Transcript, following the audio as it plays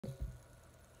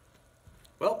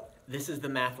Well, this is the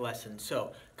math lesson.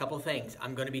 So, a couple things.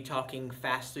 I'm going to be talking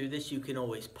fast through this. You can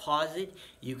always pause it.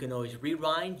 You can always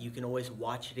rewind. You can always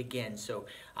watch it again. So,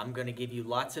 I'm going to give you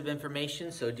lots of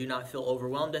information. So, do not feel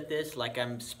overwhelmed at this like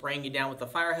I'm spraying you down with a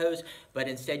fire hose. But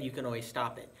instead, you can always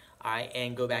stop it. All right,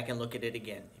 and go back and look at it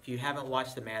again. If you haven't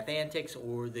watched the Math Antics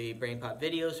or the BrainPop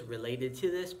videos related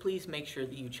to this, please make sure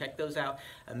that you check those out.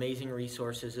 Amazing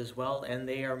resources as well, and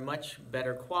they are much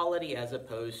better quality as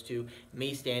opposed to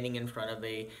me standing in front of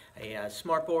a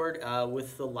smartboard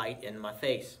with the light in my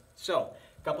face. So,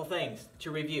 a couple things to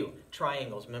review.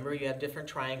 Triangles. Remember, you have different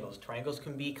triangles. Triangles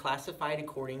can be classified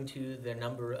according to the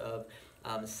number of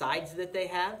sides that they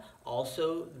have,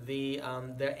 also the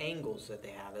angles that they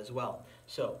have as well.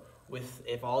 So,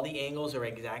 if all the angles are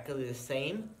exactly the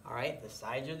same, all right, the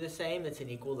sides are the same, it's an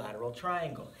equilateral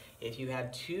triangle. If you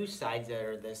have two sides that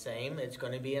are the same, it's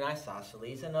going to be an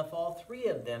isosceles, and if all three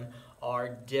of them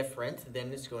are different,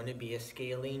 then it's going to be a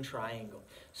scalene triangle.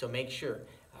 So make sure,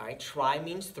 all right, tri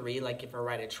means three, like if I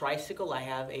ride a tricycle, I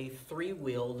have a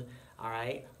three-wheeled, all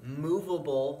right,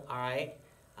 movable, all right,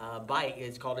 bike.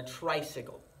 It's called a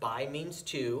tricycle. Bi means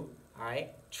two, all right,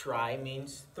 tri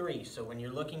means three. So when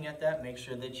you're looking at that, make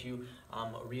sure that you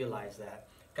realize that.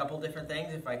 A couple different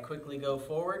things, if I quickly go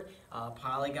forward,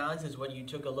 polygons is what you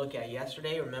took a look at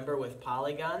yesterday. Remember with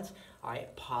polygons, all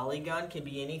right, polygon can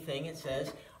be anything. It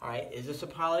says, all right, is this a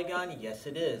polygon? Yes,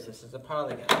 it is. This is a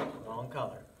polygon. Wrong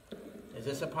color. Is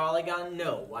this a polygon?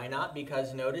 No. Why not?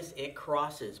 Because notice it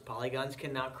crosses. Polygons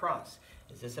cannot cross.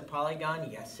 Is this a polygon?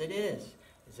 Yes, it is.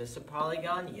 Is this a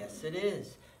polygon? Yes, it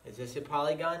is. Is this a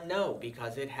polygon? No,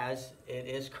 because it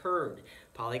is curved.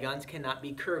 Polygons cannot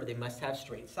be curved. They must have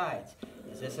straight sides.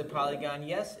 Is this a polygon?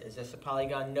 Yes. Is this a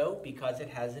polygon? No, because it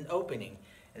has an opening.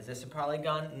 Is this a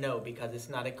polygon? No, because it's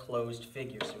not a closed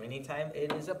figure. So anytime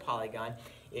it is a polygon,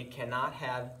 it cannot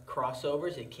have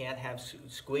crossovers. It can't have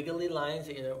squiggly lines,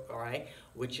 all right,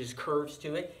 which is curves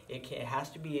to it. It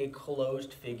has to be a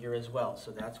closed figure as well.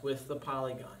 So that's with the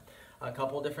polygon. A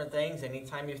couple different things.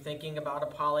 Anytime you're thinking about a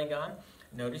polygon,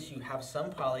 notice you have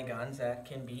some polygons that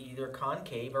can be either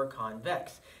concave or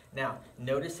convex. Now,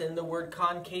 notice in the word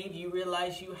concave, you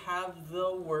realize you have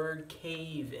the word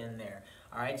cave in there.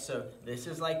 All right, so this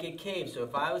is like a cave. So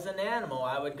if I was an animal,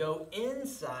 I would go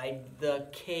inside the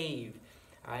cave.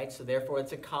 All right, so therefore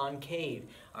it's a concave.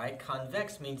 All right,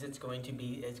 convex means it's going to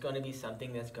be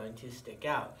something that's going to stick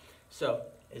out. So,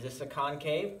 is this a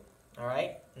concave? All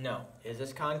right, no. Is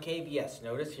this concave? Yes.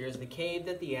 Notice here's the cave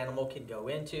that the animal could go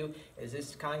into. Is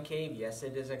this concave? Yes,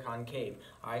 it is a concave.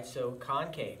 All right, so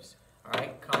concaves. All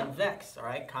right, convex. All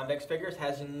right, convex figures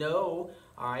has no,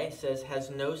 all right, says has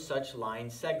no such line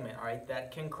segment, all right,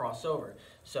 that can cross over.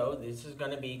 So this is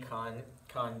going to be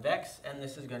convex, and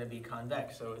this is going to be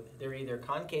convex. So they're either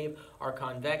concave or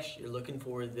convex. You're looking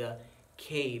for the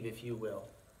cave, if you will.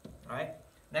 All right,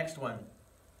 next one.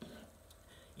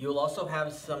 You'll also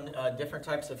have some different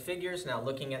types of figures. Now,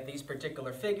 looking at these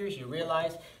particular figures, you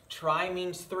realize tri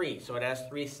means three, so it has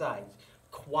three sides.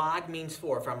 Quad means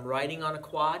four. If I'm riding on a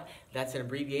quad, that's an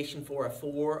abbreviation for a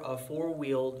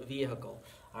four-wheeled vehicle.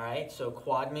 All right, so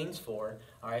quad means four.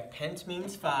 All right, pent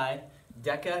means five.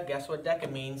 Deca, guess what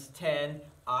deca means? 10.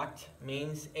 Oct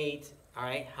means 8. All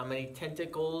right, how many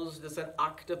tentacles does an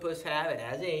octopus have? It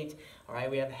has 8. All right,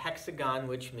 we have hexagon,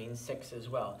 which means 6 as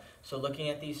well. So looking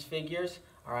at these figures,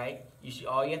 all right,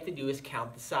 all you have to do is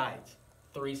count the sides.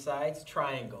 3 sides,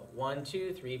 triangle. 1,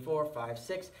 2, 3, 4, 5,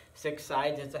 6. 6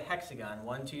 sides is a hexagon.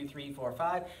 1, 2, 3, 4,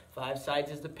 5. 5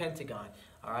 sides is the pentagon.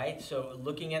 All right, so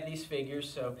looking at these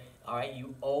figures, so all right,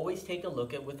 you always take a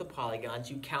look at with the polygons,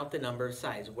 you count the number of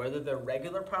sides, whether they're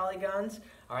regular polygons,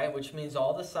 all right, which means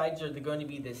all the sides are going to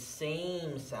be the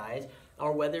same size,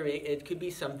 or whether it could be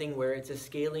something where it's a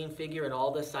scalene figure and all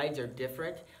the sides are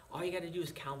different. All you got to do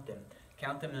is count them.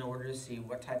 Count them in order to see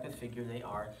what type of figure they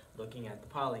are looking at the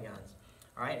polygons.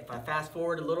 All right, if I fast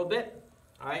forward a little bit,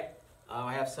 all right,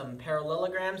 I have some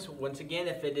parallelograms. Once again,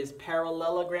 if it is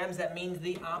parallelograms, that means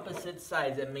the opposite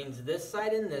sides. That means this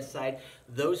side and this side.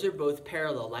 Those are both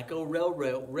parallel, like a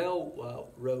railway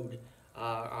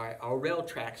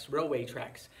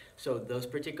tracks. So those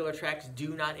particular tracks do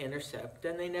not intersect,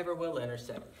 and they never will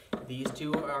intersect. These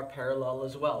two are parallel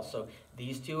as well. So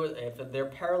these two, if they're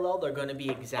parallel, they're going to be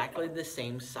exactly the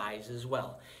same size as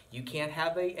well. You can't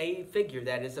have a figure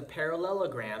that is a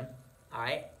parallelogram, all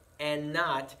right, and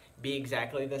not be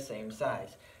exactly the same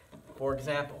size. For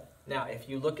example, now if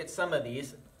you look at some of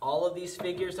these, all of these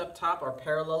figures up top are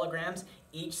parallelograms.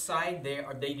 Each side,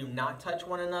 they do not touch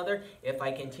one another. If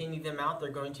I continue them out, they're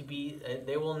going to be,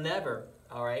 they will never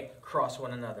all right, cross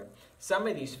one another. Some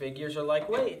of these figures are like,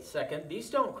 wait a second, these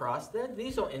don't cross,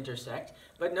 these don't intersect.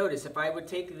 But notice, if I would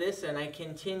take this and I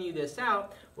continue this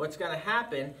out, what's going to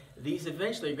happen, these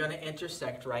eventually are going to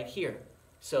intersect right here.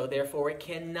 So therefore, it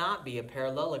cannot be a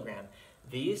parallelogram.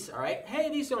 These, all right, hey,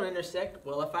 these don't intersect.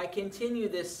 Well, if I continue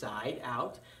this side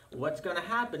out, what's going to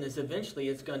happen is eventually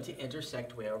it's going to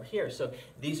intersect way over here. So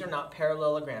these are not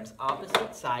parallelograms.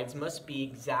 Opposite sides must be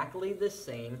exactly the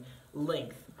same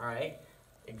length, all right?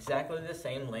 Exactly the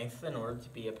same length in order to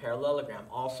be a parallelogram.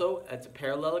 Also, it's a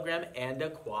parallelogram and a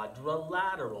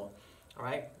quadrilateral, all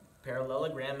right?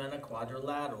 Parallelogram and a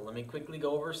quadrilateral. Let me quickly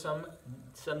go over some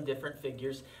different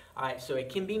figures. All right, so it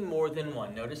can be more than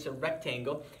one. Notice a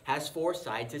rectangle has 4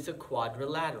 sides. It's a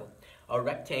quadrilateral. A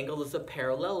rectangle is a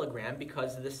parallelogram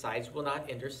because the sides will not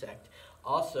intersect.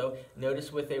 Also,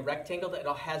 notice with a rectangle that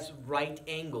it has right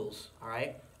angles, all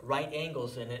right? Right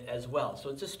angles in it as well. So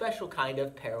it's a special kind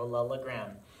of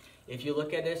parallelogram. If you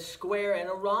look at a square and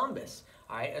a rhombus,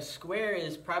 all right, a square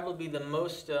is probably the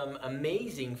most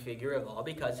amazing figure of all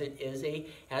because it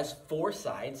has 4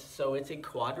 sides, so it's a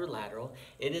quadrilateral.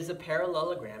 It is a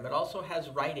parallelogram. It also has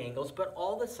right angles, but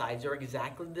all the sides are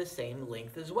exactly the same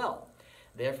length as well.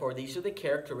 Therefore, these are the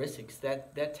characteristics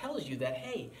that tells you that,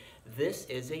 hey, this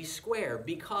is a square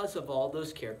because of all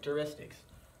those characteristics.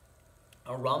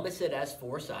 A rhombus, it has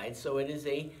 4 sides, so it is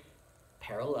a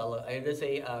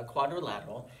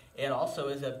quadrilateral. It also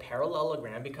is a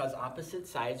parallelogram because opposite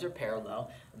sides are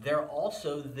parallel. They're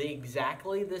also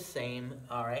exactly the same,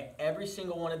 all right? Every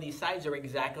single one of these sides are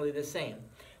exactly the same.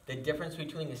 The difference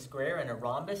between a square and a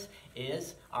rhombus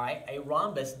is, all right, a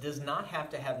rhombus does not have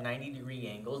to have 90-degree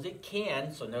angles. It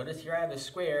can, so notice here I have a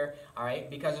square, all right,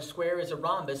 because a square is a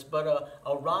rhombus, but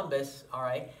a rhombus, all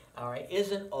right,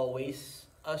 isn't always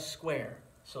a square.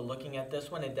 So looking at this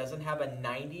one, it doesn't have a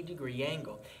 90-degree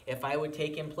angle. If I would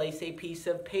take and place a piece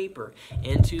of paper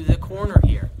into the corner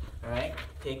here, all right,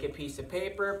 take a piece of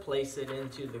paper, place it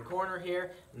into the corner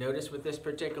here. Notice with this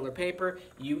particular paper,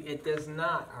 it does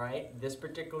not, all right, this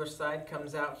particular side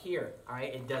comes out here, all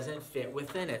right, it doesn't fit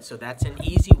within it. So that's an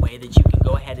easy way that you can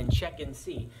go ahead and check and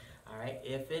see, all right,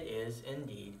 if it is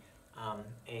indeed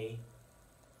a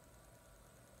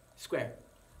square,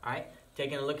 all right.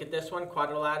 Taking a look at this one,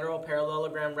 quadrilateral,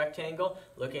 parallelogram, rectangle.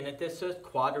 Looking at this,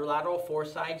 quadrilateral, 4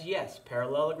 sides, yes.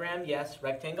 Parallelogram, yes.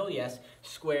 Rectangle, yes.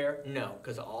 Square, no,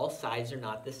 because all sides are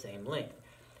not the same length.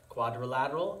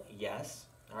 Quadrilateral, yes,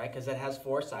 all right, because it has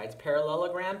 4 sides.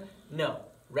 Parallelogram, no.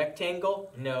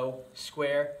 Rectangle, no.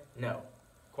 Square, no.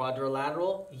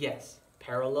 Quadrilateral, yes.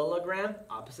 Parallelogram,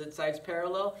 opposite sides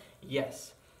parallel,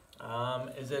 yes.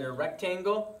 Is it a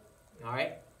rectangle? All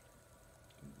right.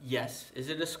 Yes. Is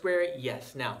it a square?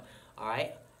 Yes. Now, all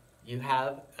right, you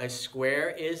have a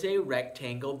square is a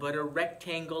rectangle, but a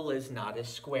rectangle is not a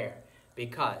square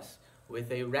because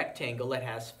with a rectangle it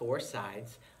has 4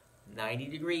 sides,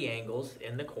 90-degree angles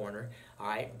in the corner, all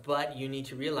right, but you need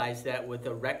to realize that with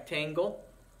a rectangle,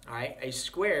 all right, a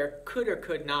square could or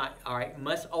could not, all right,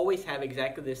 must always have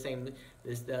exactly the same,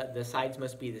 the sides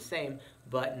must be the same,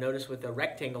 but notice with a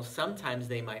rectangle, sometimes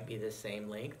they might be the same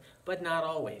length, but not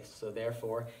always. So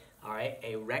therefore, all right,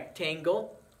 a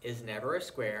rectangle is never a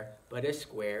square, but a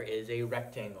square is a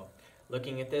rectangle.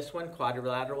 Looking at this one,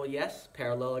 quadrilateral, yes.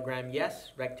 Parallelogram,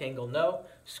 yes. Rectangle, no.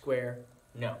 Square,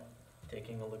 no.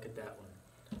 Taking a look at that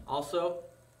one. Also,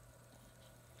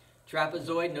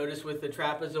 trapezoid, notice with the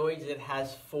trapezoids, it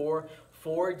has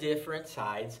four different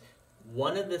sides.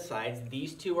 One of the sides,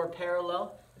 these 2 are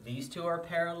parallel, these 2 are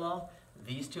parallel,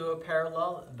 these 2 are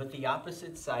parallel, but the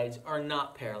opposite sides are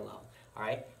not parallel, all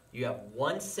right? You have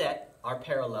one set are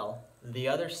parallel, the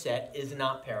other set is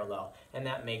not parallel, and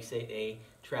that makes it a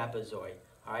trapezoid,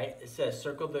 all right? It says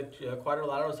circle the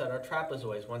quadrilaterals that are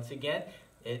trapezoids. Once again,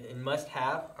 it must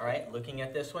have, all right, looking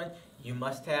at this one, you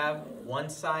must have one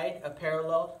side a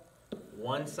parallel,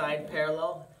 one side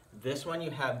parallel. This one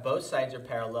you have both sides are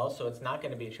parallel, so it's not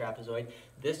going to be a trapezoid.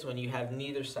 This one you have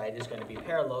neither side is going to be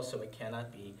parallel, so it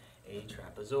cannot be a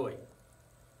trapezoid.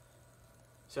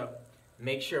 So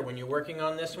make sure when you're working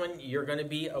on this one, you're going to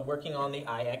be working on the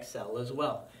IXL as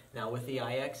well. Now with the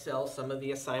IXL, some of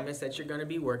the assignments that you're going to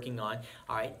be working on,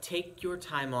 all right, take your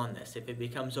time on this. If it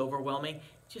becomes overwhelming,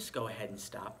 just go ahead and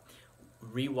stop.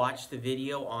 Rewatch the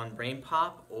video on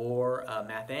BrainPop or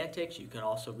Math Antics. You can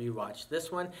also rewatch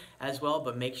this one as well,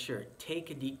 but make sure,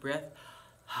 take a deep breath,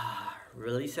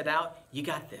 release it out. You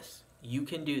got this. You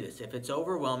can do this. If it's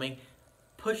overwhelming,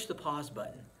 push the pause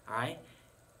button, all right?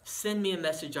 Send me a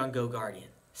message on GoGuardian.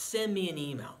 Send me an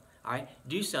email. All right,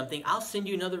 do something. I'll send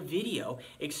you another video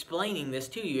explaining this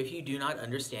to you if you do not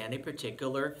understand a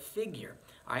particular figure.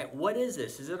 All right, what is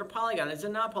this? Is it a polygon? Is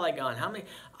it not a polygon? How many?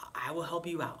 I will help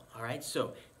you out. All right,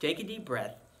 so take a deep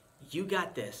breath. You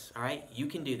got this. All right, you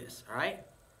can do this. All right,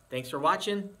 thanks for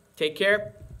watching. Take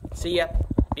care. See ya.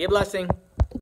 Be a blessing.